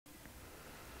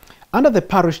Under the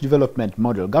Parish Development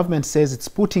Model, government says it's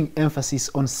putting emphasis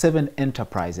on 7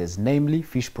 enterprises, namely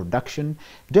fish production,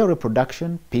 dairy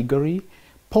production, piggery,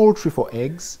 poultry for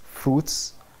eggs,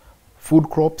 fruits, food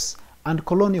crops, and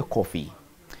colonial coffee.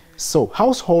 So,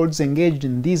 households engaged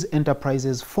in these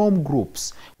enterprises form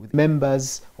groups with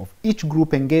members of each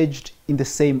group engaged in the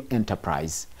same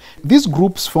enterprise. These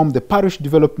groups form the Parish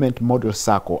Development Model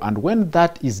SACCO, and when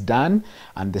that is done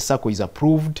and the SACCO is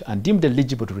approved and deemed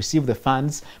eligible to receive the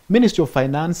funds, Ministry of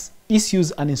Finance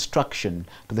issues an instruction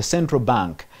to the central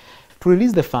bank to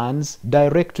release the funds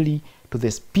directly to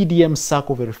this PDM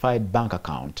SACCO verified bank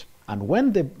account. And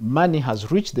when the money has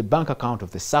reached the bank account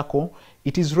of the SACCO,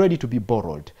 it is ready to be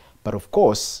borrowed. But of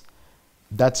course,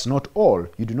 that's not all.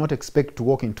 You do not expect to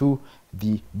walk into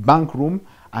the bank room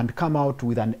and come out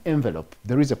with an envelope.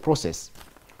 There is a process.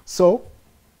 So,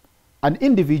 an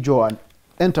individual and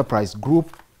enterprise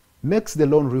group makes the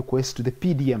loan request to the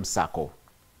PDM SACCO.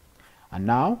 And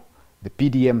now, the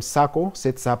PDM SACCO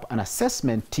sets up an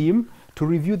assessment team to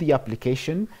review the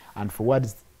application and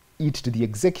forwards it to the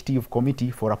executive committee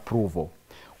for approval.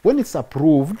 When it's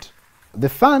approved, the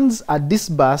funds are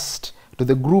disbursed to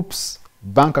the group's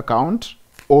bank account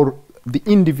or the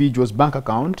individual's bank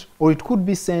account, or it could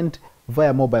be sent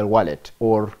via mobile wallet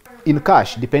or in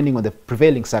cash, depending on the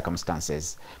prevailing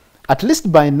circumstances. At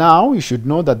least by now, you should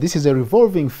know that this is a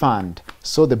revolving fund,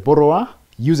 so the borrower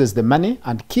uses the money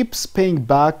and keeps paying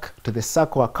back to the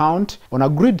SACCO account on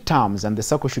agreed terms, and the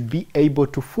SACCO should be able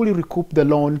to fully recoup the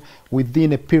loan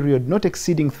within a period not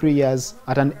exceeding 3 years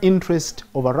at an interest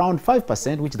of around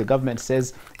 5%, which the government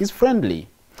says is friendly.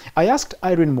 I asked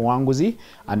Irene Muwanguzi,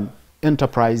 an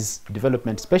enterprise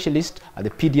development specialist at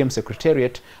the PDM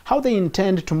secretariat, how they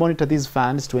intend to monitor these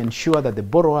funds to ensure that the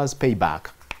borrowers pay back.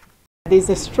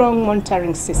 There's a strong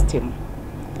monitoring system,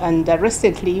 and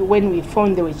recently when we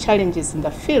found there were challenges in the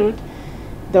field,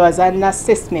 there was an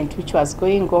assessment which was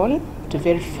going on to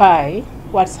verify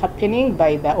what's happening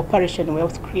by the Operation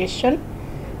Wealth Creation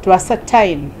to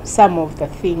ascertain some of the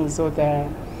things or the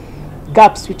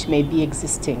gaps which may be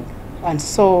existing. And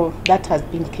so that has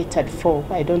been catered for.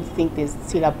 I don't think there's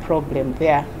still a problem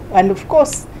there. And of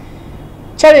course,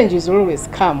 challenges always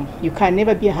come. You can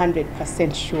never be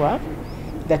 100% sure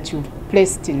that you've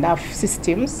placed enough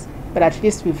systems, but at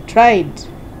least we've tried,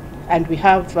 and we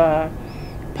have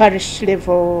parish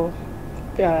level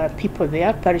people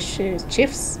there, parish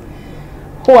chiefs,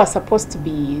 who are supposed to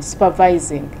be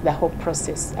supervising the whole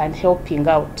process and helping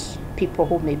out people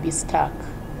who may be stuck.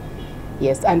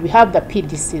 Yes, and we have the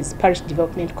PDCs, Parish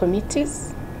Development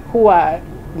Committees, who are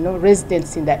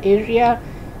residents in the area.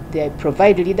 They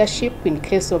provide leadership in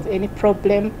case of any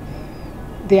problem.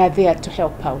 They are there to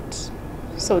help out.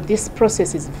 So this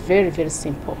process is very, very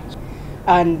simple.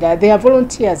 And they are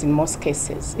volunteers in most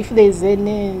cases. If there is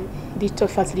any little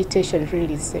facilitation,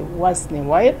 really it's once in a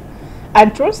while.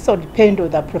 And it also depends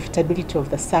on the profitability of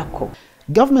the SACCO.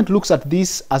 Government looks at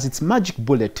this as its magic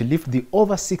bullet to lift the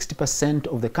over 60%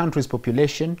 of the country's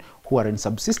population who are in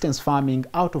subsistence farming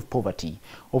out of poverty,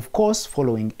 of course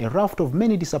following a raft of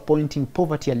many disappointing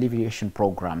poverty alleviation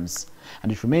programs.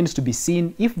 And it remains to be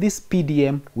seen if this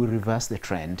PDM will reverse the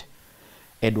trend.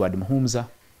 Edward Muhumza,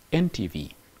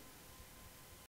 NTV.